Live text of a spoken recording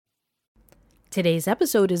Today's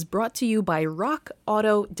episode is brought to you by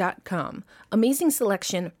RockAuto.com. Amazing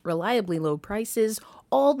selection, reliably low prices,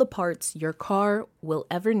 all the parts your car will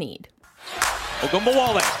ever need.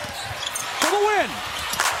 Ogunbowale for the win.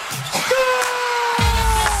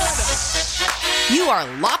 Good! You are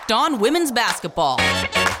Locked On Women's Basketball,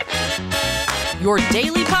 your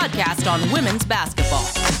daily podcast on women's basketball.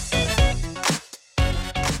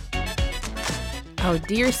 Our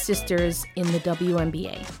dear sisters in the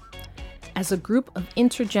WNBA. As a group of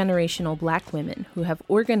intergenerational Black women who have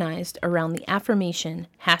organized around the affirmation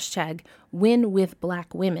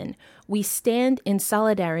 #WinWithBlackWomen, we stand in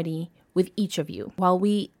solidarity with each of you. While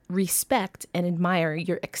we respect and admire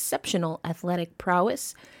your exceptional athletic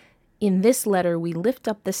prowess, in this letter we lift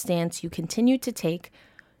up the stance you continue to take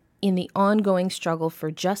in the ongoing struggle for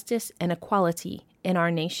justice and equality in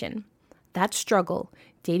our nation. That struggle,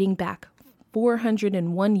 dating back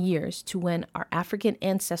 401 years to when our African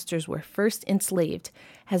ancestors were first enslaved,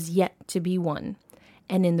 has yet to be won.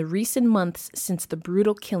 And in the recent months since the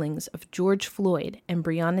brutal killings of George Floyd and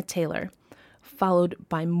Breonna Taylor, followed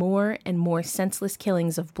by more and more senseless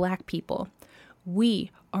killings of Black people,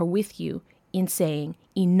 we are with you in saying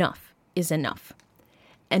enough is enough.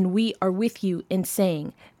 And we are with you in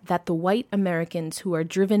saying that the white Americans who are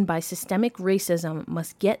driven by systemic racism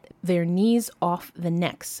must get their knees off the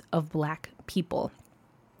necks of Black people.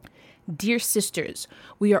 Dear sisters,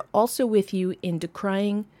 we are also with you in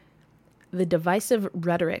decrying the divisive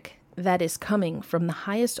rhetoric that is coming from the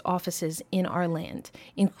highest offices in our land,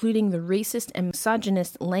 including the racist and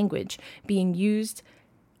misogynist language being used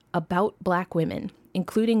about Black women,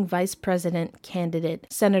 including Vice President candidate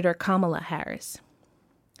Senator Kamala Harris.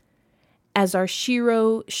 As our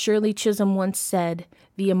shero Shirley Chisholm once said,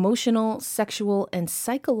 the emotional, sexual, and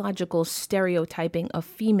psychological stereotyping of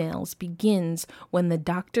females begins when the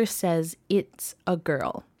doctor says it's a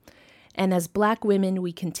girl. And as Black women,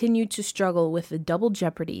 we continue to struggle with the double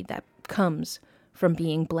jeopardy that comes from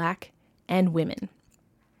being Black and women.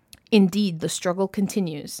 Indeed, the struggle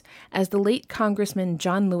continues. As the late Congressman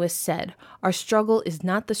John Lewis said, our struggle is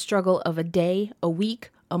not the struggle of a day, a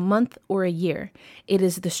week, a month, or a year. It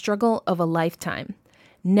is the struggle of a lifetime.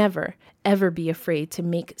 Never, ever be afraid to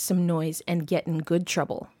make some noise and get in good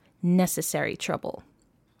trouble, necessary trouble.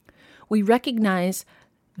 We recognize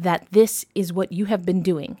that this is what you have been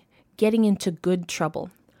doing, getting into good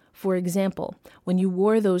trouble. For example, when you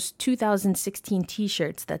wore those 2016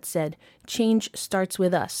 t-shirts that said, "Change starts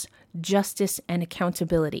with us, justice and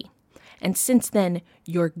accountability." And since then,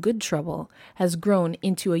 your good trouble has grown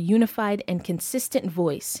into a unified and consistent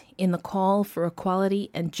voice in the call for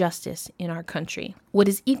equality and justice in our country. What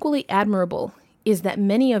is equally admirable is that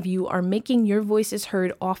many of you are making your voices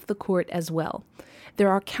heard off the court as well. There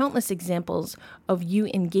are countless examples of you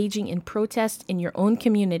engaging in protest in your own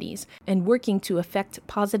communities and working to effect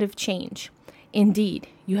positive change. Indeed,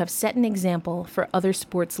 you have set an example for other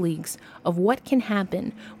sports leagues of what can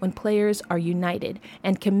happen when players are united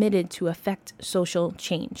and committed to effect social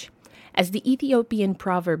change. As the Ethiopian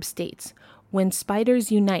proverb states, when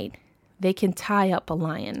spiders unite, they can tie up a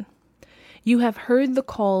lion. You have heard the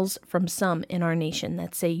calls from some in our nation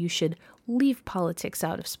that say you should leave politics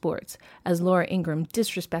out of sports, as Laura Ingraham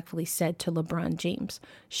disrespectfully said to LeBron James,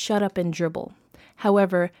 "Shut up and dribble."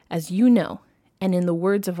 However, as you know, and in the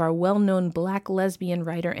words of our well-known Black lesbian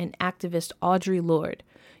writer and activist Audre Lorde,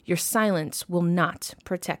 your silence will not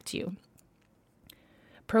protect you.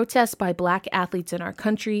 Protests by Black athletes in our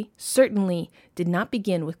country certainly did not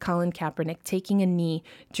begin with Colin Kaepernick taking a knee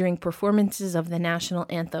during performances of the national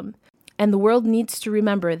anthem. And the world needs to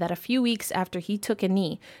remember that a few weeks after he took a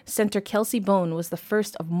knee, center Kelsey Bone was the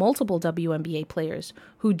first of multiple WNBA players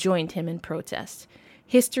who joined him in protest.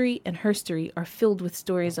 History and herstory are filled with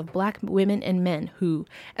stories of Black women and men who,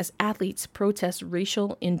 as athletes, protest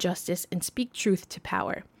racial injustice and speak truth to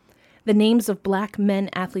power. The names of Black men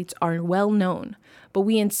athletes are well known, but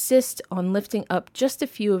we insist on lifting up just a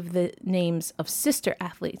few of the names of sister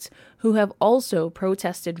athletes who have also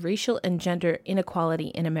protested racial and gender inequality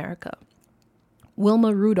in America.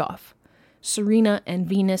 Wilma Rudolph, Serena and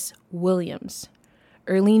Venus Williams,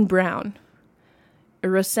 Earlene Brown,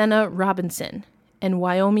 Erosena Robinson, and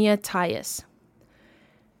Wyomia Tyus.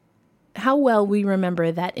 How well we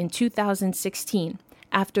remember that in 2016,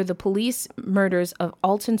 after the police murders of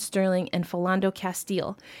Alton Sterling and Philando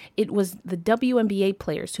Castile, it was the WNBA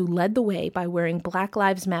players who led the way by wearing Black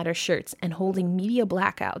Lives Matter shirts and holding media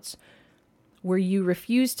blackouts, where you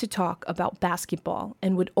refused to talk about basketball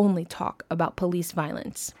and would only talk about police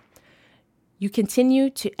violence. You continue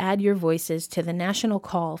to add your voices to the national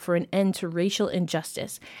call for an end to racial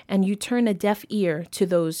injustice, and you turn a deaf ear to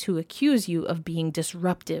those who accuse you of being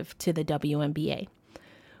disruptive to the WNBA.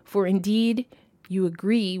 For indeed, you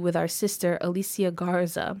agree with our sister Alicia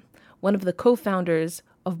Garza, one of the co-founders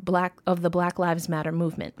of the Black Lives Matter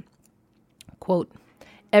movement. Quote,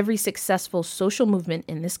 every successful social movement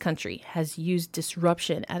in this country has used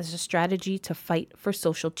disruption as a strategy to fight for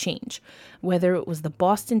social change, whether it was the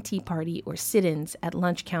Boston Tea Party or sit-ins at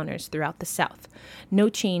lunch counters throughout the South. No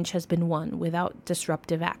change has been won without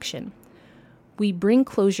disruptive action. We bring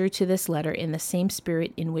closure to this letter in the same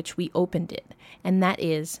spirit in which we opened it, and that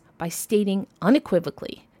is by stating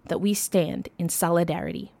unequivocally that we stand in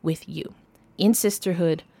solidarity with you. In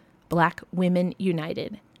sisterhood, Black Women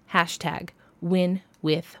United. #Win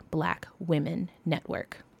with Black Women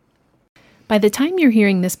Network. By the time you're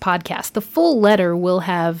hearing this podcast, the full letter will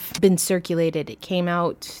have been circulated. It came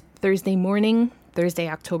out Thursday morning, Thursday,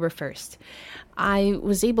 October 1st. I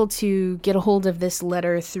was able to get a hold of this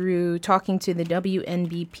letter through talking to the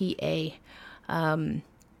WNBPA, and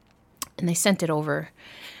they sent it over.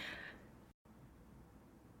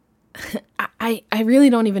 I really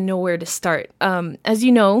don't even know where to start. As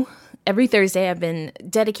you know, every Thursday I've been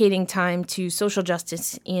dedicating time to social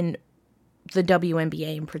justice in the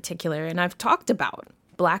WNBA in particular, and I've talked about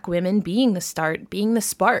Black women being the start, being the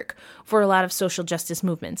spark for a lot of social justice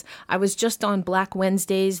movements. I was just on Black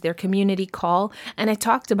Wednesdays, their community call, and I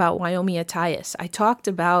talked about Wyomia Tyus. I talked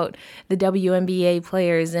about the WNBA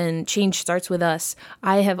players and Change Starts With Us.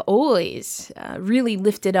 I have always really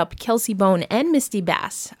lifted up Kelsey Bone and Misty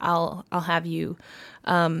Bass. I'll have you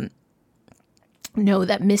know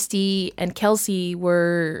that Misty and Kelsey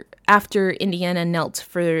were, after Indiana knelt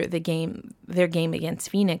for their game against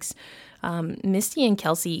Phoenix, Misty and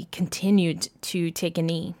Kelsey continued to take a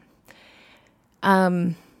knee.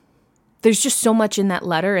 There's just so much in that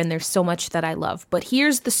letter, and there's so much that I love. But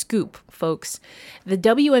here's the scoop, folks. The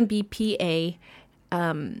WNBPA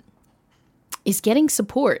is getting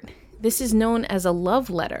support. This is known as a love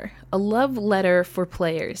letter for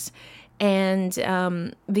players. And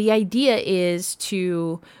the idea is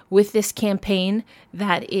to, with this campaign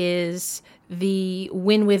that is the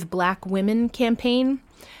Win with Black Women campaign,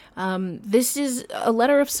 this is a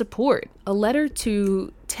letter of support, a letter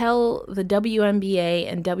to tell the WNBA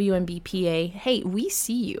and WNBPA, hey, we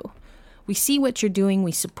see you. We see what you're doing.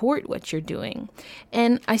 We support what you're doing.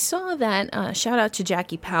 And I saw that, shout out to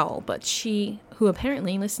Jackie Powell, but who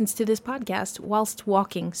apparently listens to this podcast whilst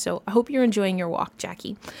walking. So I hope you're enjoying your walk,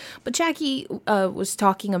 Jackie. But Jackie was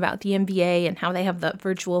talking about the NBA and how they have the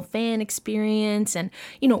virtual fan experience. And,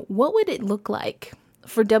 what would it look like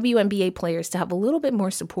for WNBA players to have a little bit more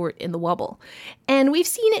support in the Wubble? And we've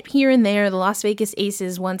seen it here and there. The Las Vegas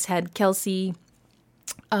Aces once had Kelsey.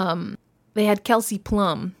 They had Kelsey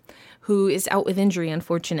Plum, who is out with injury,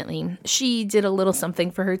 unfortunately. She did a little something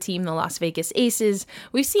for her team, the Las Vegas Aces.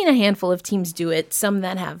 We've seen a handful of teams do it, some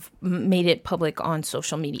that have made it public on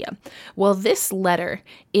social media. Well, this letter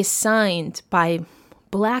is signed by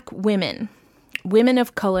Black women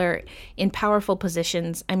of color in powerful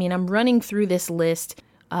positions. I mean, I'm running through this list,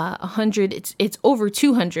 100, it's over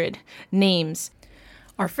 200 names.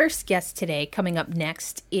 Our first guest today, coming up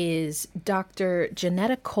next, is Dr.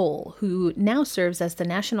 Janetta Cole, who now serves as the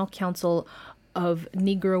National Council of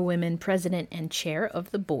Negro Women President and Chair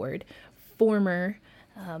of the Board, former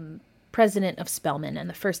President of Spelman, and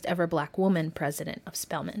the first ever Black woman President of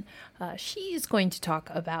Spelman. She is going to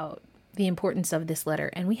talk about the importance of this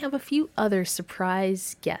letter, and we have a few other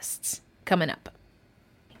surprise guests coming up.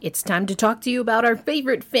 It's time to talk to you about our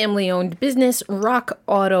favorite family-owned business,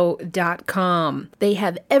 RockAuto.com. They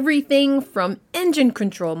have everything from engine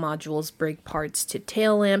control modules, brake parts, to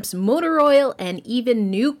tail lamps, motor oil, and even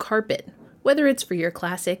new carpet. Whether it's for your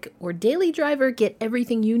classic or daily driver, get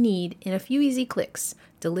everything you need in a few easy clicks,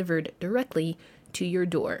 delivered directly to your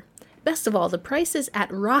door. Best of all, the prices at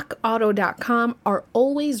RockAuto.com are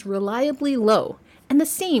always reliably low, and the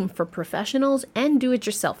same for professionals and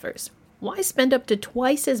do-it-yourselfers. Why spend up to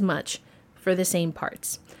twice as much for the same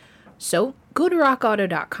parts? So go to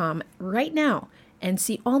rockauto.com right now and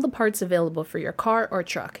see all the parts available for your car or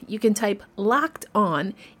truck. You can type "Locked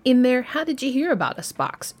On" in their "How did you hear about us"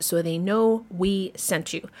 box so they know we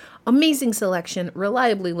sent you. Amazing selection,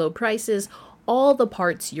 reliably low prices, all the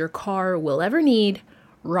parts your car will ever need.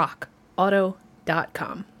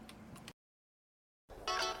 rockauto.com.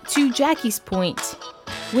 To Jackie's point,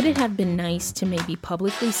 would it have been nice to maybe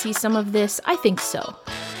publicly see some of this? I think so.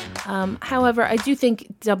 However, I do think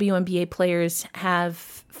WNBA players have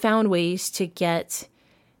found ways to get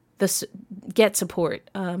get support.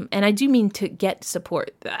 And I do mean to get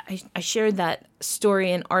support. I shared that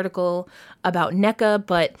story and article about Nneka,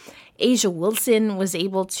 but A'ja Wilson was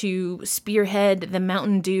able to spearhead the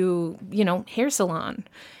Mountain Dew, hair salon.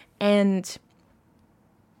 And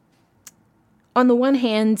on the one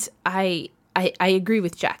hand, I agree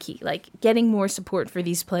with Jackie, like getting more support for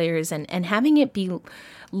these players and having it be,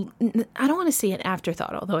 I don't want to say an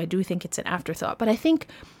afterthought, although I do think it's an afterthought, but I think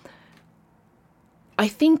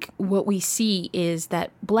what we see is that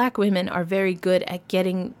Black women are very good at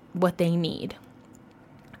getting what they need.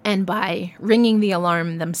 And by ringing the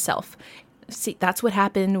alarm themselves. See, that's what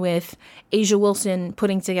happened with A'ja Wilson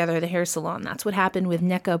putting together the hair salon. That's what happened with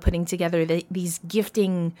Nneka putting together these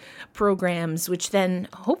gifting programs, which then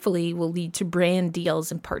hopefully will lead to brand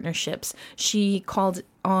deals and partnerships. She called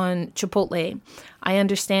on Chipotle. I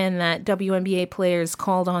understand that WNBA players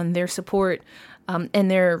called on their support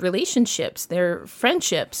and their relationships, their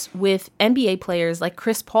friendships with NBA players like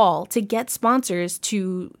Chris Paul to get sponsors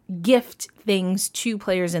to gift things to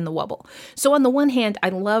players in the Wubble. So on the one hand, I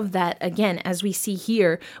love that, again, as we see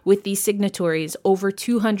here with these signatories, over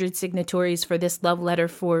 200 signatories for this love letter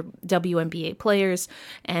for WNBA players,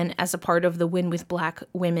 and as a part of the Win with Black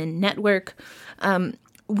Women Network,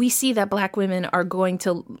 we see that Black women are going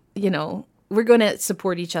to, we're going to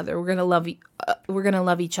support each other. We're going to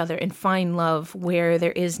love each other and find love where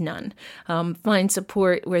there is none. Find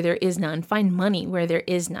support where there is none. Find money where there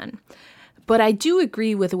is none. But I do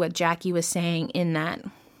agree with what Jackie was saying in that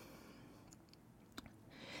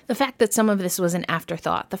the fact that some of this was an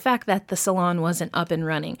afterthought, the fact that the salon wasn't up and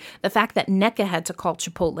running, the fact that Nneka had to call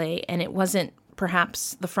Chipotle and it wasn't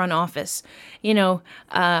perhaps the front office.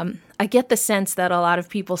 I get the sense that a lot of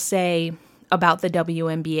people say about the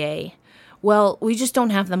WNBA, well, we just don't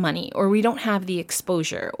have the money, or we don't have the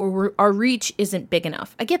exposure, or our reach isn't big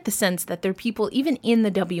enough. I get the sense that there are people even in the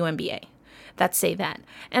WNBA that say that.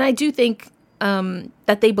 And I do think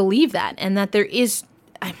that they believe that, and that there is...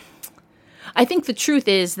 I think the truth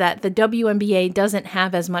is that the WNBA doesn't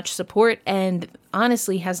have as much support and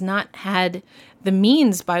honestly has not had the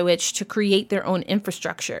means by which to create their own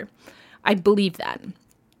infrastructure. I believe that.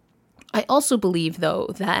 I also believe, though,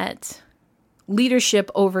 that leadership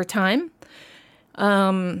over time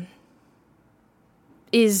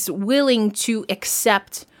is willing to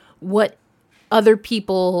accept what other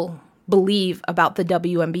people believe about the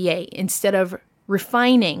WNBA instead of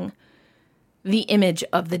refining the image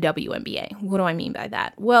of the WNBA. What do I mean by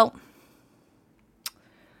that? Well,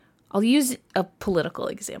 I'll use a political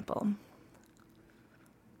example.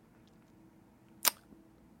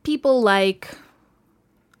 People like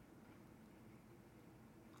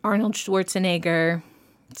Arnold Schwarzenegger,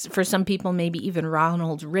 for some people, maybe even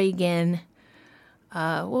Ronald Reagan.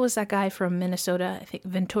 What was that guy from Minnesota? I think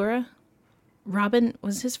Ventura. Robin,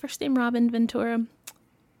 was his first name Robin Ventura?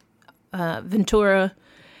 Ventura,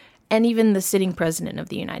 and even the sitting president of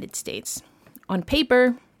the United States. On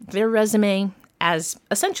paper, their resume as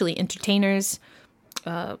essentially entertainers,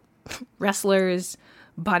 wrestlers,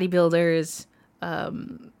 bodybuilders,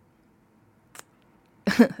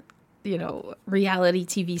 reality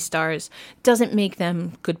TV stars, doesn't make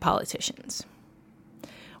them good politicians.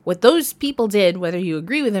 What those people did, whether you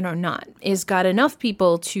agree with it or not, is got enough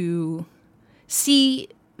people to see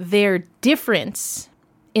their difference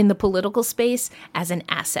in the political space as an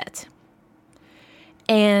asset.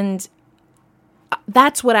 And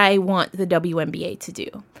that's what I want the WNBA to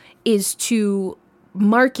do, is to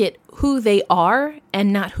market who they are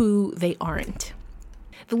and not who they aren't.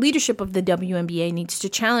 The leadership of the WNBA needs to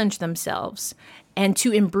challenge themselves and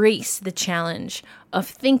to embrace the challenge of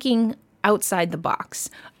thinking outside the box,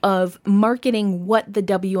 of marketing what the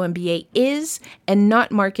WNBA is and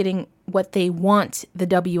not marketing what they want the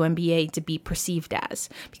WNBA to be perceived as.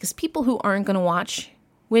 Because people who aren't going to watch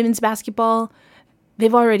women's basketball,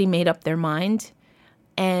 they've already made up their mind.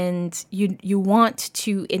 And you want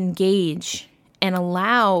to engage and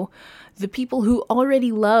allow the people who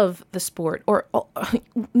already love the sport, or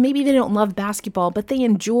maybe they don't love basketball, but they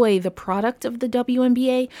enjoy the product of the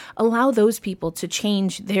WNBA, allow those people to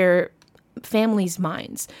change their families'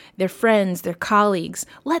 minds, their friends, their colleagues.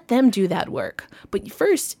 Let them do that work. But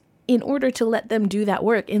first, in order to let them do that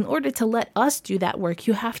work, in order to let us do that work,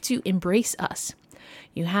 you have to embrace us.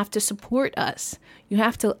 You have to support us. You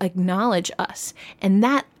have to acknowledge us. And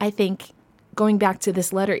that, I think, going back to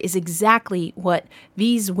this letter, is exactly what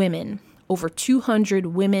these women, over 200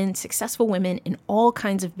 women, successful women in all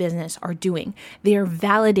kinds of business, are doing. They are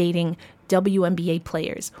validating WNBA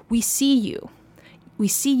players. We see you. We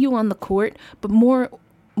see you on the court, but more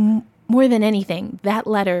More than anything, that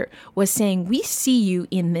letter was saying, we see you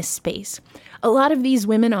in this space. A lot of these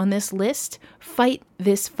women on this list fight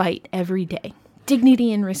this fight every day.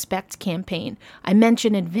 Dignity and Respect campaign. I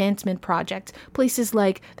mentioned Advancement Project, places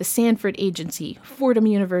like the Sanford Agency, Fordham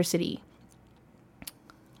University.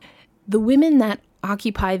 The women that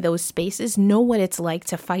occupy those spaces know what it's like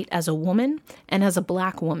to fight as a woman and as a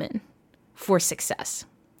Black woman for success.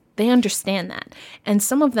 They understand that. And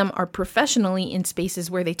some of them are professionally in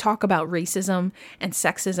spaces where they talk about racism and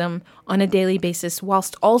sexism on a daily basis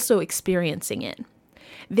whilst also experiencing it.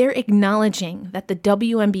 They're acknowledging that the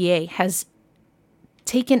WNBA has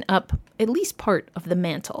taken up at least part of the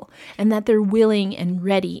mantle and that they're willing and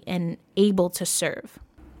ready and able to serve.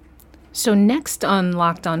 So next on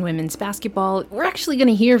Locked On Women's Basketball, we're actually going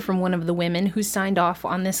to hear from one of the women who signed off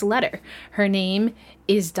on this letter. Her name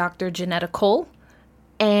is Dr. Janetta Cole.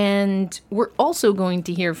 And we're also going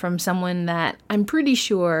to hear from someone that I'm pretty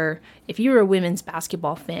sure if you're a women's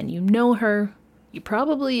basketball fan, you know her, you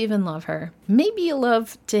probably even love her. Maybe you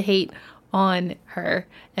love to hate on her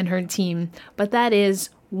and her team, but that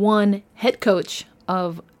is one head coach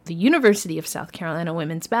of the University of South Carolina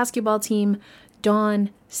women's basketball team,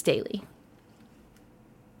 Dawn Staley.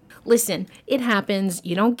 Listen, it happens.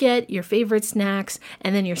 You don't get your favorite snacks,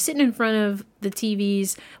 and then you're sitting in front of the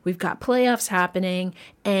TVs. We've got playoffs happening,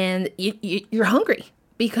 and you're hungry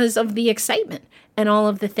because of the excitement and all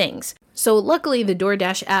of the things. So luckily, the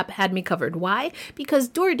DoorDash app had me covered. Why? Because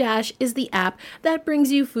DoorDash is the app that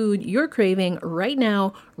brings you food you're craving right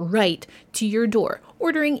now, right to your door.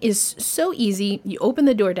 Ordering is so easy. You open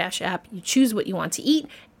the DoorDash app, you choose what you want to eat,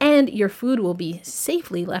 and your food will be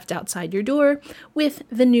safely left outside your door with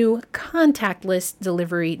the new contactless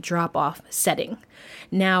delivery drop-off setting.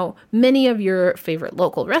 Now, many of your favorite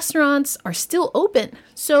local restaurants are still open,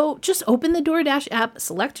 so just open the DoorDash app,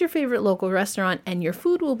 select your favorite local restaurant, and your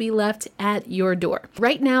food will be left at your door.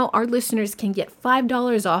 Right now, our listeners can get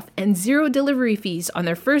 $5 off and 0 delivery fees on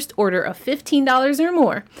their first order of $15 or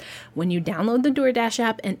more when you download the DoorDash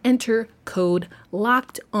app and enter code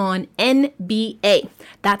LOCKEDONNBA.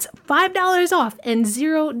 That's $5 off and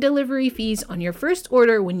 0 delivery fees on your first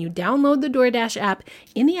order when you download the DoorDash app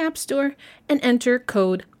in the App Store and enter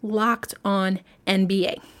code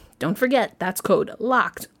LOCKEDONNBA. Don't forget, that's code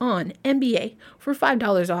LOCKEDONNBA for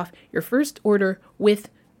 $5 off your first order with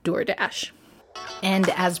DoorDash. And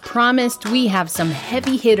as promised, we have some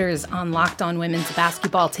heavy hitters on Locked On Women's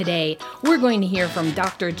Basketball today. We're going to hear from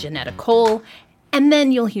Dr. Janetta Cole, and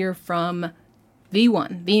then you'll hear from the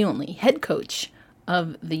one, the only head coach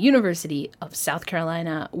of the University of South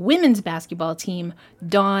Carolina women's basketball team,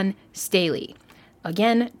 Dawn Staley.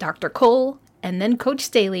 Again, Dr. Cole and then Coach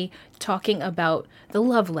Staley talking about the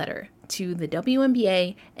love letter to the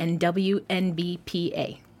WNBA and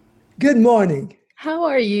WNBPA. Good morning. How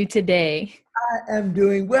are you today? I am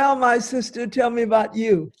doing well, my sister. Tell me about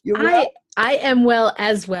you. You're well? I am well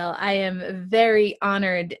as well. I am very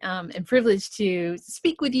honored and privileged to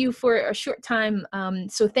speak with you for a short time.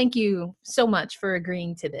 So thank you so much for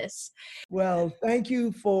agreeing to this. Well, thank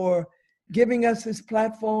you for giving us this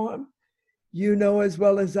platform. You know as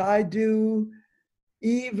well as I do,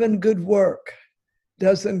 even good work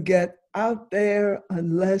doesn't get out there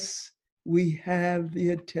unless we have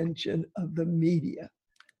the attention of the media.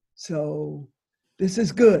 So this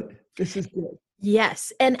is good. This is good.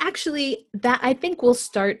 Yes. And actually, that I think we'll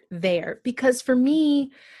start there, because for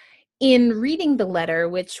me, in reading the letter,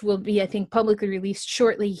 which will be, I think, publicly released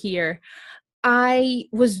shortly here, I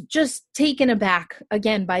was just taken aback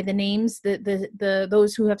again by the names, the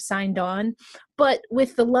those who have signed on, but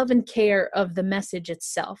with the love and care of the message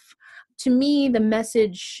itself. To me, the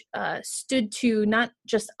message stood to not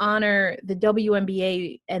just honor the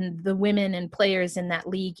WNBA and the women and players in that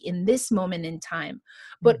league in this moment in time,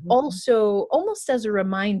 but also almost as a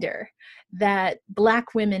reminder that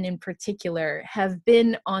Black women in particular have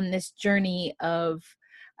been on this journey of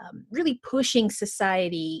really pushing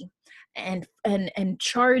society and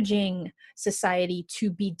charging society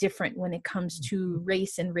to be different when it comes to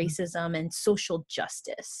race and racism and social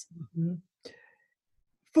justice. Mm-hmm.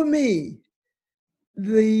 For me,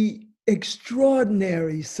 the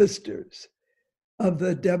extraordinary sisters of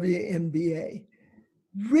the WNBA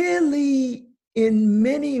really, in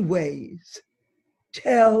many ways,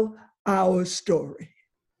 tell our story.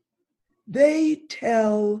 They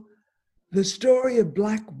tell the story of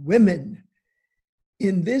Black women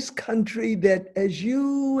in this country that, as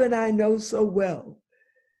you and I know so well,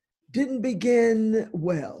 didn't begin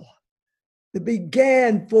well. It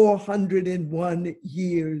began 401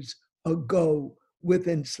 years ago with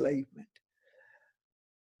enslavement.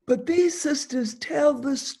 But these sisters tell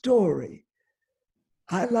the story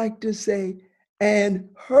I like to say, and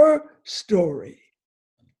her story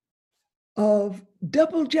of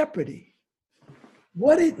double jeopardy,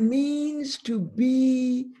 what it means to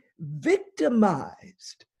be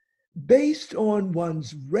victimized based on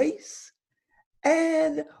one's race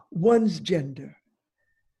and one's gender.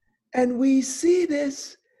 And we see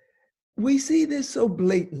this so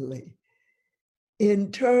blatantly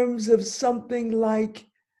in terms of something like,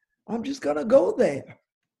 I'm just going to go there.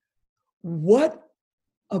 What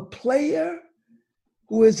a player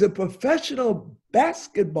who is a professional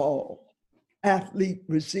basketball athlete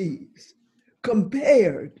receives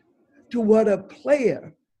compared to what a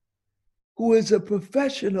player who is a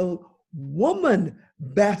professional woman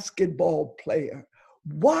basketball player,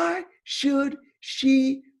 why should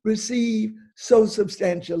she receive so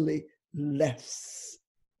substantially less?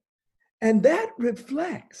 And that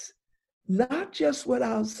reflects not just what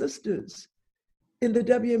our sisters in the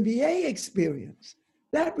WNBA experience,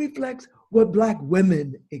 that reflects what Black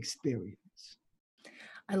women experience.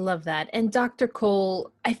 I love that. And Dr.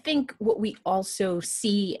 Cole, I think what we also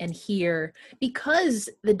see and hear, because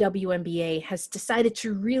the WNBA has decided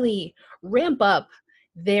to really ramp up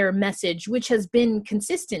their message, which has been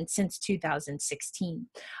consistent since 2016.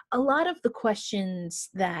 A lot of the questions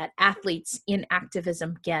that athletes in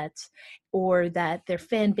activism get, or that their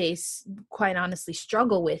fan base quite honestly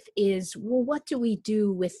struggle with, is, well, what do we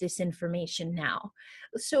do with this information now?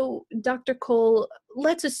 So, Dr. Cole,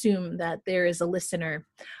 let's assume that there is a listener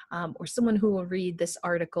or someone who will read this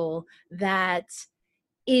article that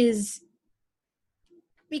is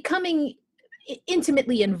becoming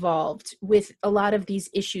intimately involved with a lot of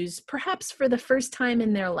these issues, perhaps for the first time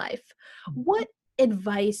in their life. What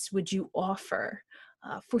advice would you offer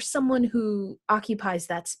for someone who occupies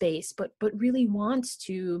that space, but really wants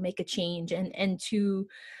to make a change and to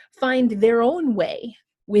find their own way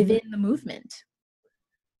within the movement?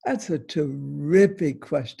 That's a terrific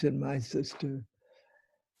question, my sister.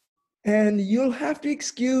 And you'll have to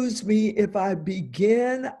excuse me if I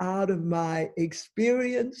begin out of my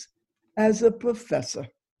experience as a professor,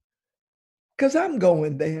 because I'm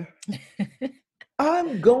going there.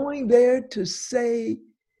 I'm going there to say,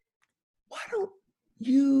 why don't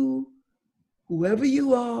you, whoever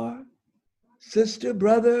you are, sister,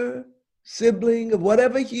 brother, sibling of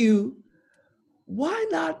whatever hue, why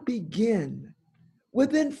not begin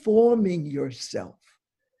with informing yourself?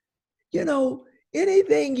 You know,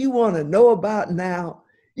 anything you want to know about now,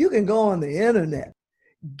 you can go on the internet,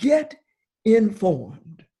 get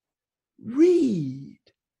informed, read,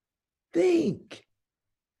 think,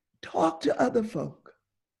 talk to other folk.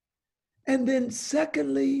 And then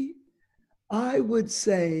secondly, I would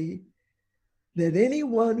say that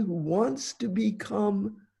anyone who wants to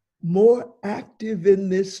become more active in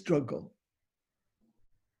this struggle,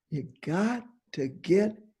 you got to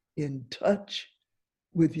get in touch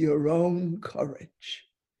with your own courage.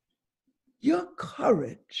 Your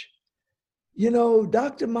courage. You know,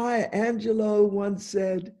 Dr. Maya Angelou once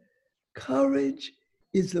said, courage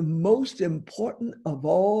is the most important of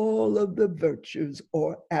all of the virtues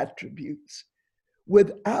or attributes.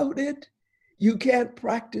 Without it, you can't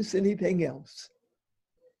practice anything else.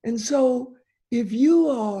 And so if you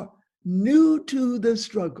are new to the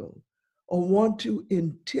struggle or want to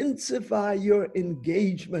intensify your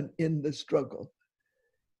engagement in the struggle,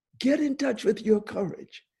 get in touch with your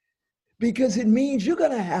courage, because it means you're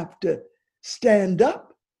going to have to stand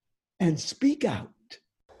up and speak out.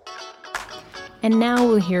 And now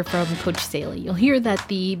we'll hear from Coach Staley. You'll hear that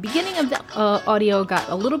the beginning of the audio got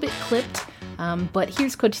a little bit clipped, but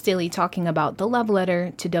here's Coach Staley talking about the love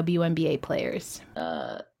letter to WNBA players.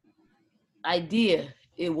 Idea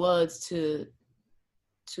it was to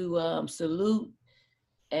salute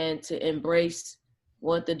and to embrace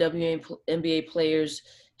what the WNBA players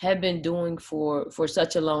have been doing for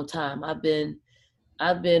such a long time. I've been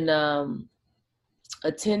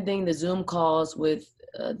attending the Zoom calls with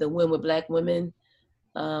the Win with Black Women,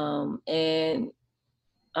 and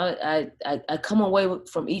I come away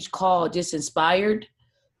from each call just inspired.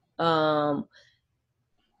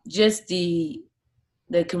 Just the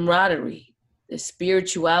camaraderie, the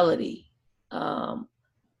spirituality,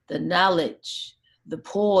 the knowledge, the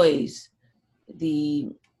poise, the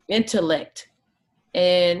intellect,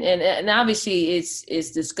 and obviously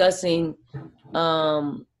it's discussing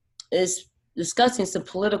some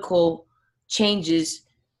political changes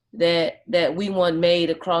that we want made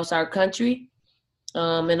across our country,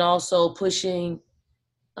 and also pushing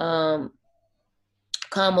Kamala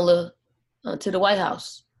to the White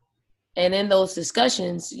House. And in those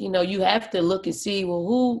discussions, you know, you have to look and see, well,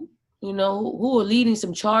 who are leading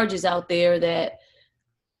some charges out there that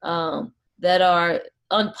are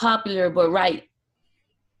unpopular but right.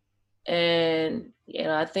 And,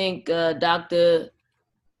 I think Dr.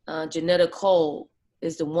 Janetta Cole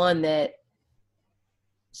is the one that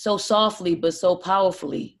so softly but so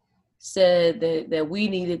powerfully said that we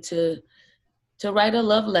needed to write a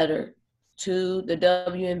love letter to the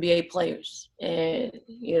WNBA players. And,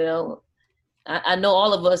 I know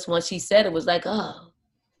all of us, when she said it, was like, oh,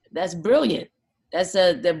 that's brilliant. That's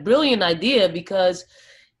a brilliant idea because,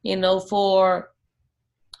 for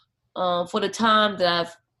the time that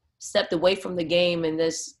I've stepped away from the game and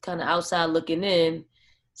this kind of outside looking in,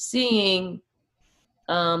 seeing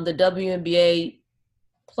the WNBA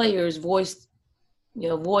players voice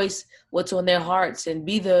what's on their hearts and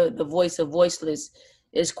be the voice of voiceless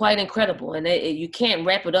is quite incredible. And you can't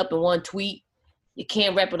wrap it up in one tweet. You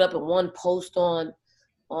can't wrap it up in one post on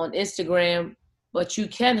Instagram, but you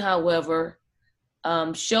can, however,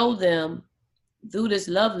 show them through this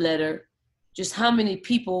love letter just how many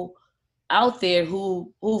people out there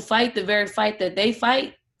who fight the very fight that they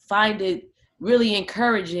fight find it really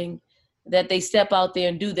encouraging that they step out there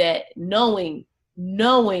and do that, knowing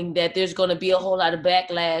that there's going to be a whole lot of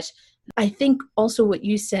backlash. I think also what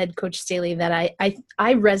you said, Coach Staley, that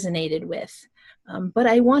I resonated with, but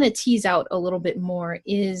I want to tease out a little bit more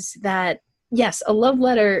is that, yes, a love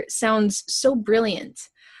letter sounds so brilliant,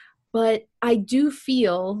 but I do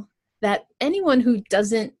feel that anyone who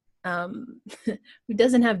doesn't have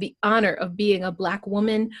the honor of being a Black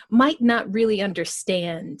woman might not really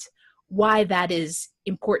understand why that is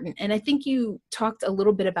important. And I think you talked a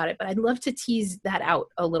little bit about it, but I'd love to tease that out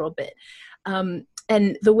a little bit.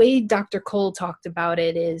 And the way Dr. Cole talked about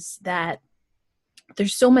it is that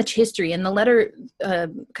there's so much history, and the letter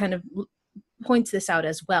kind of points this out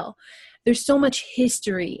as well. There's so much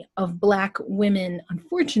history of Black women,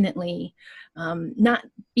 unfortunately, not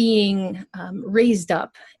being raised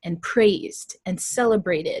up and praised and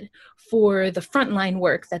celebrated for the frontline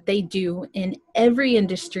work that they do in every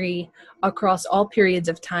industry across all periods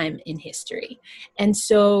of time in history. And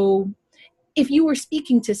so if you were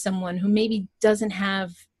speaking to someone who maybe doesn't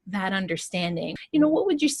have that understanding, what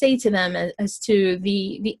would you say to them as to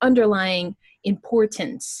the underlying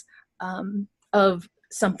importance of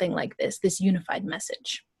something like this unified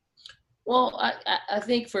message? Well, I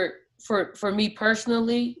think for me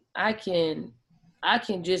personally, I can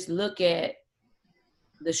just look at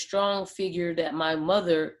the strong figure that my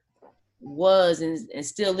mother was and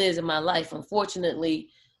still is in my life. Unfortunately,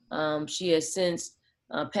 she has since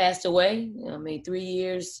passed away. 3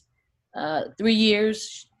 years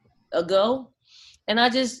ago. And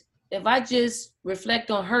if I just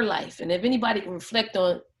reflect on her life, and if anybody can reflect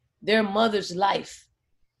on their mother's life,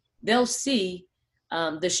 they'll see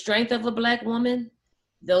the strength of a Black woman.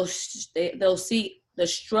 They'll see the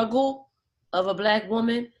struggle of a Black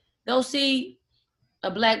woman. They'll see a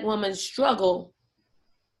Black woman struggle,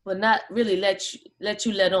 but not really let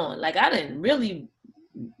you let on. Like I didn't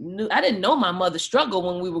know my mother struggled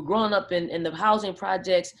when we were growing up in the housing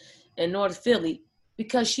projects in North Philly,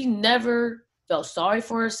 because she never felt sorry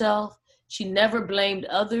for herself. She never blamed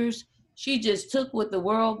others. She just took what the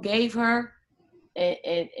world gave her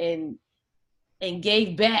and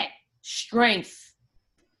gave back strength.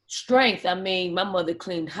 I mean, my mother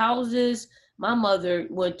cleaned houses. My mother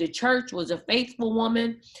went to church, was a faithful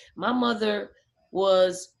woman. My mother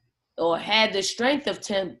had the strength of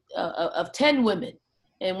 10 women.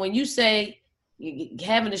 And when you say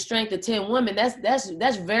having the strength of 10 women, that's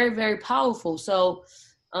very, very powerful. So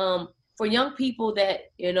for young people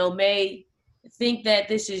that, may think that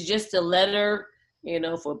this is just a letter,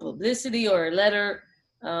 for publicity, or a letter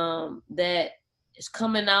that is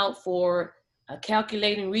coming out for a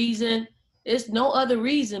calculating reason, there's no other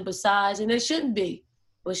reason besides, and it shouldn't be,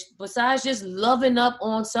 besides just loving up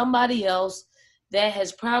on somebody else that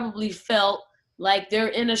has probably felt like they're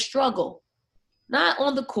in a struggle. Not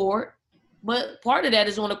on the court, but part of that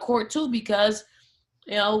is on the court too, because,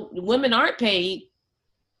 women aren't paid,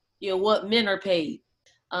 what men are paid.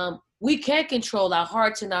 We can control our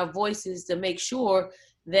hearts and our voices to make sure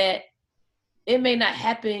that it may not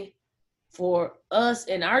happen for us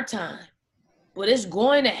in our time, but it's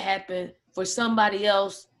going to happen for somebody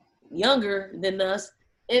else younger than us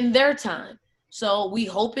in their time. So we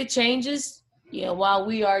hope it changes, while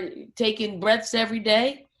we are taking breaths every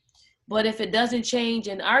day. But if it doesn't change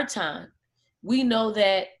in our time, we know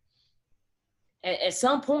that at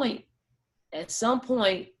some point,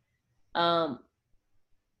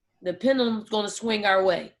 the pendulum's going to swing our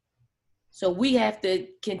way. So we have to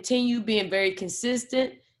continue being very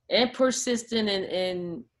consistent and persistent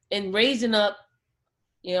in raising up,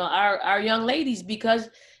 our young ladies, because,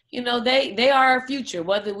 they are our future,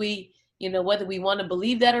 whether we, whether we want to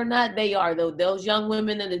believe that or not, they are. Those young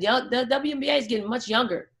women and the WNBA is getting much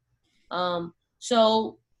younger.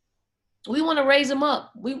 So we want to raise them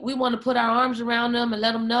up. We want to put our arms around them and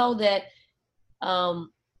let them know that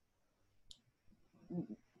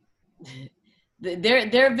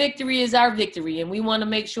their victory is our victory, and we want to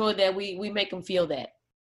make sure that we make them feel that.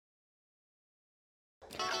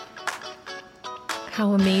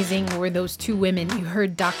 How amazing were those two women? You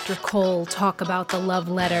heard Dr. Cole talk about the love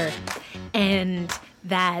letter and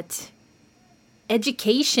that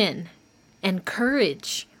education and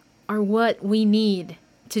courage are what we need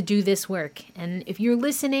to do this work. And if you're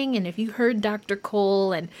listening and if you heard Dr.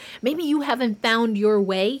 Cole and maybe you haven't found your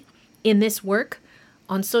way in this work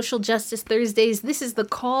on Social Justice Thursdays, this is the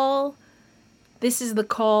call. This is the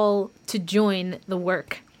call to join the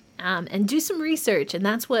work and do some research. And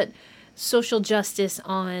that's what Social Justice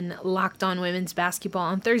on Locked On Women's Basketball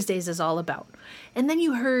on Thursdays is all about. And then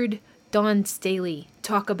you heard Dawn Staley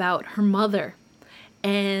talk about her mother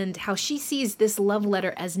and how she sees this love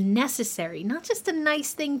letter as necessary, not just a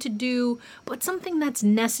nice thing to do, but something that's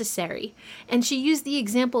necessary. And she used the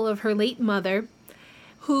example of her late mother,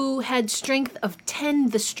 who had the strength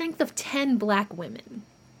of 10 Black women,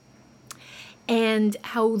 and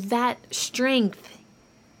how that strength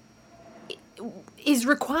is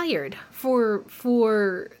required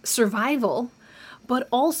for survival, but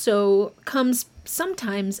also comes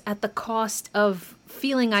sometimes at the cost of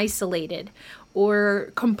feeling isolated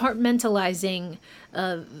or compartmentalizing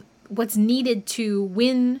what's needed to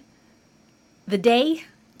win the day,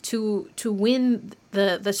 to win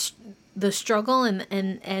the struggle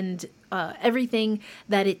and everything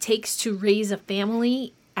that it takes to raise a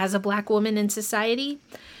family as a Black woman in society,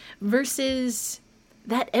 versus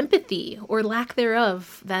that empathy or lack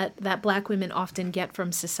thereof that Black women often get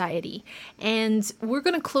from society. And we're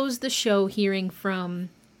going to close the show hearing from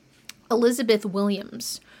Elizabeth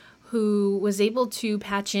Williams, who was able to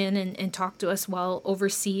patch in and talk to us while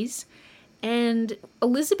overseas. And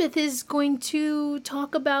Elizabeth is going to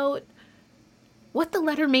talk about what the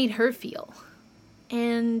letter made her feel.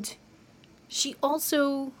 And she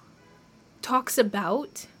also talks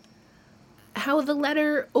about how the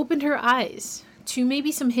letter opened her eyes to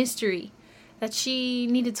maybe some history that she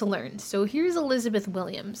needed to learn. So here's Elizabeth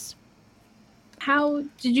Williams. How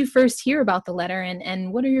did you first hear about the letter,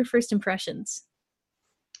 and what are your first impressions?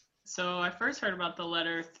 So I first heard about the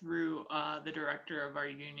letter through the director of our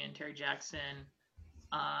union, Terry Jackson,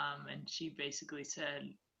 and she basically said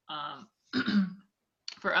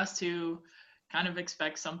for us to kind of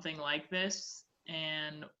expect something like this.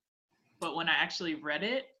 But when I actually read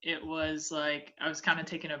it, it was like I was kind of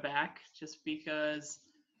taken aback, just because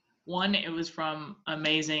one, it was from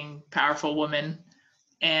amazing, powerful women,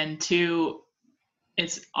 and two,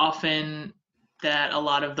 it's often that a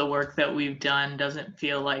lot of the work that we've done doesn't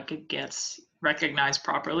feel like it gets recognized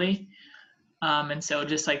properly. And so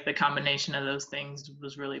just like the combination of those things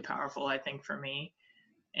was really powerful, I think, for me.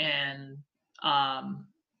 And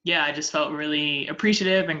I just felt really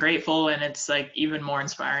appreciative and grateful, and it's like even more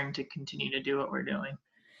inspiring to continue to do what we're doing.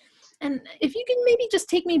 And if you can maybe just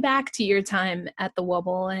take me back to your time at the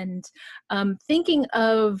Wubble and thinking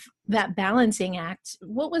of that balancing act,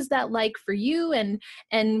 what was that like for you?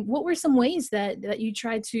 And what were some ways that you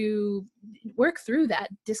tried to work through that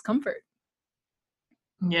discomfort?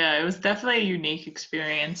 Yeah, it was definitely a unique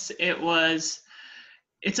experience.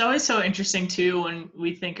 It's always so interesting too, when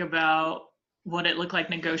we think about what it looked like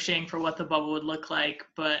negotiating for what the bubble would look like,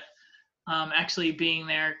 but actually being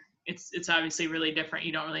there, it's obviously really different.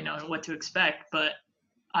 You don't really know what to expect, but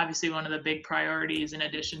obviously one of the big priorities, in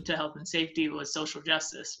addition to health and safety, was social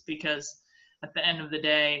justice, because at the end of the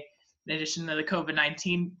day, in addition to the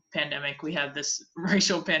COVID-19 pandemic, we have this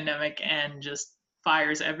racial pandemic and just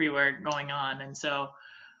fires everywhere going on. And so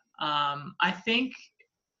I think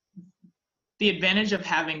the advantage of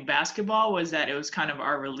having basketball was that it was kind of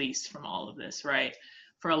our release from all of this, right?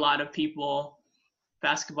 For a lot of people,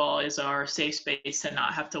 basketball is our safe space to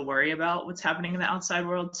not have to worry about what's happening in the outside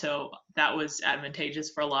world. So that was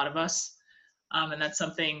advantageous for a lot of us. And that's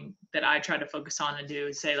something that I try to focus on and do,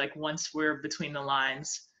 is say, like, once we're between the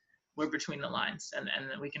lines, we're between the lines, and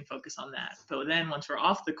then we can focus on that. But then once we're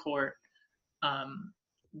off the court,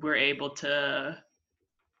 we're able to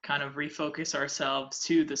kind of refocus ourselves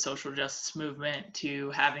to the social justice movement, to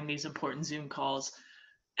having these important Zoom calls,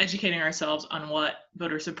 educating ourselves on what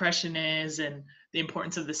voter suppression is and the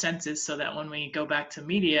importance of the census, so that when we go back to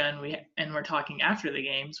media and we're talking after the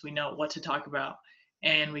games, we know what to talk about,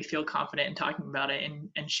 and we feel confident in talking about it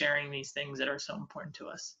and sharing these things that are so important to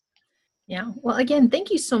us. Yeah. Well, again, thank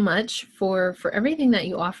you so much for everything that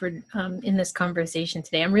you offered in this conversation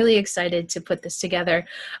today. I'm really excited to put this together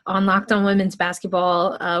on Locked On Women's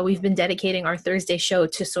Basketball. We've been dedicating our Thursday show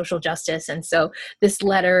to social justice. And so this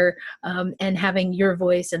letter and having your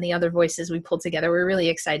voice and the other voices we pulled together, we're really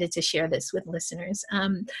excited to share this with listeners.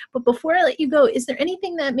 But before I let you go, is there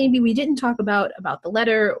anything that maybe we didn't talk about the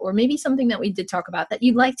letter, or maybe something that we did talk about that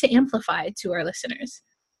you'd like to amplify to our listeners?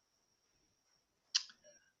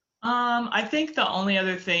 I think the only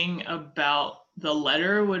other thing about the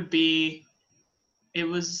letter would be it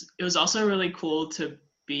was also really cool to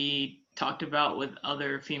be talked about with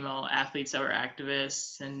other female athletes that were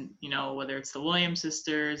activists, and whether it's the Williams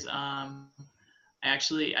sisters. I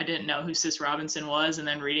didn't know who Sis Robinson was, and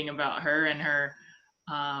then reading about her and her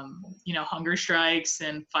hunger strikes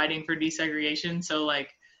and fighting for desegregation. So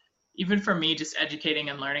like, even for me, just educating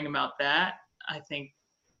and learning about that, I think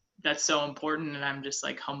that's so important, and I'm just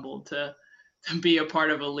like humbled to be a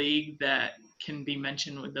part of a league that can be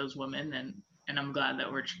mentioned with those women, and I'm glad that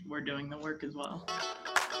we're doing the work as well.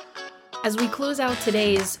 As we close out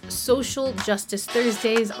today's Social Justice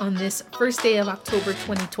Thursdays on this first day of October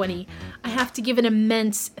 2020, I have to give an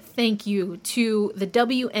immense thank you to the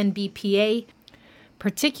WNBPA,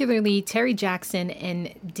 particularly Terry Jackson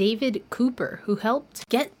and David Cooper, who helped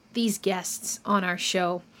get these guests on our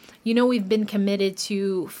show. We've been committed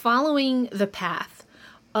to following the path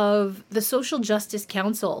of the Social Justice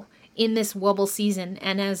Council in this Wubble season.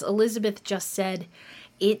 And as Elizabeth just said,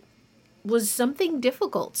 it was something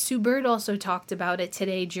difficult. Sue Bird also talked about it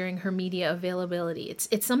today during her media availability.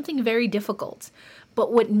 It's something very difficult.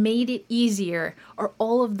 But what made it easier are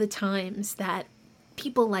all of the times that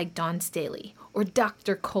people like Dawn Staley or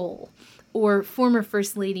Dr. Cole or former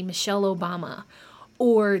First Lady Michelle Obama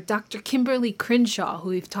or Dr. Kimberly Crenshaw, who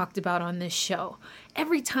we've talked about on this show.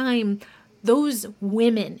 Every time those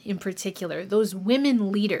women in particular, those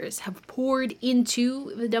women leaders have poured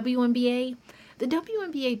into the WNBA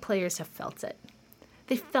players have felt it.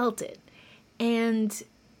 They felt it. And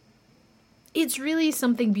it's really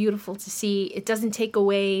something beautiful to see. It doesn't take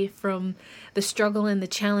away from the struggle and the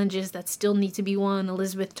challenges that still need to be won.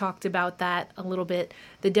 Elizabeth talked about that a little bit.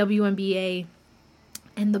 The WNBA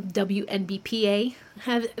and the WNBPA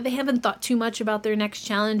haven't thought too much about their next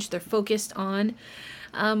challenge. They're focused on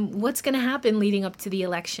what's going to happen leading up to the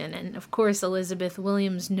election. And of course, Elizabeth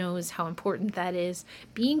Williams knows how important that is,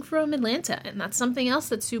 being from Atlanta. And that's something else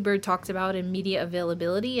that Sue Bird talked about in media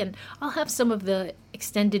availability. And I'll have some of the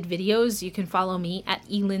extended videos. You can follow me at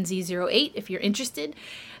elindsay08 if you're interested.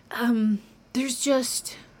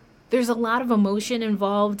 There's a lot of emotion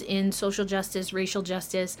involved in social justice, racial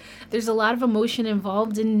justice. There's a lot of emotion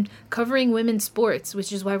involved in covering women's sports,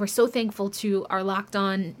 which is why we're so thankful to our Locked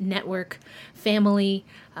On Network family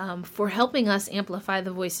for helping us amplify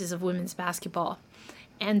the voices of women's basketball.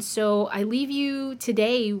 And so I leave you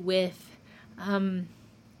today with,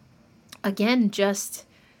 again, just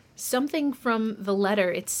something from the letter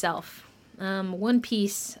itself. One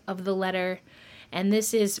piece of the letter. And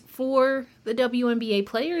this is for the WNBA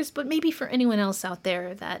players, but maybe for anyone else out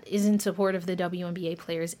there that is in support of the WNBA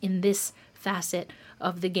players in this facet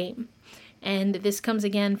of the game. And this comes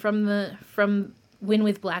again from Win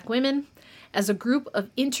with Black Women. As a group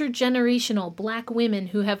of intergenerational Black women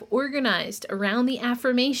who have organized around the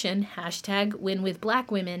affirmation,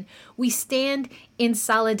 #WinWithBlackWomen, we stand in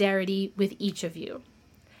solidarity with each of you.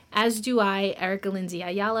 As do I, Erica Lindsay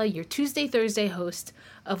Ayala, your Tuesday, Thursday host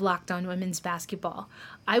of Locked On Women's Basketball.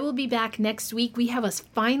 I will be back next week. We have a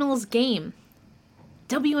finals game.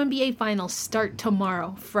 WNBA finals start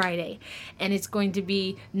tomorrow, Friday. And it's going to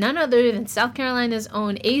be none other than South Carolina's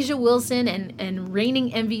own A'ja Wilson and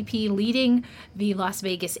reigning MVP leading the Las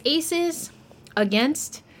Vegas Aces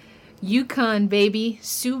against UConn, baby.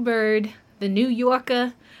 Sue Bird, the New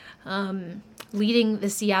Yorker, leading the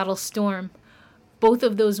Seattle Storm. Both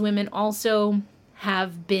of those women also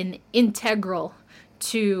have been integral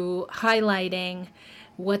to highlighting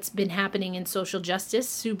what's been happening in social justice.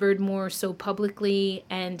 Sue Bird more so publicly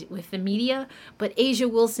and with the media, but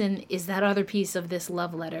A'ja Wilson is that other piece of this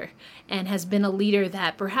love letter and has been a leader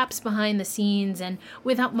that perhaps behind the scenes and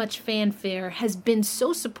without much fanfare has been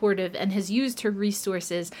so supportive and has used her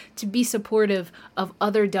resources to be supportive of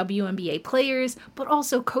other WNBA players, but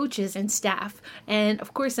also coaches and staff. And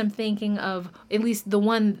of course, I'm thinking of at least the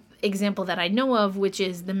one example that I know of, which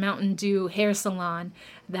is the Mountain Dew hair salon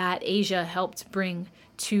that A'ja helped bring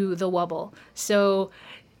to the Wubble. So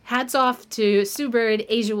hats off to Sue Bird,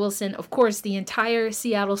 A'ja Wilson, of course, the entire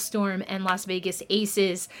Seattle Storm and Las Vegas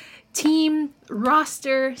Aces team,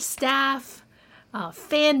 roster, staff,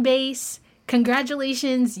 fan base,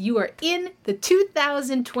 Congratulations, you are in the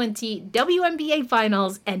 2020 WNBA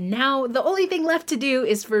Finals, and now the only thing left to do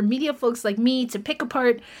is for media folks like me to pick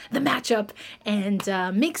apart the matchup and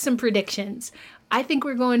make some predictions. I think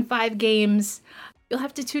we're going 5 games. You'll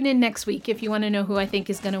have to tune in next week if you want to know who I think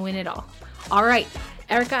is going to win it all. All right,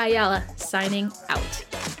 Erica Ayala signing out.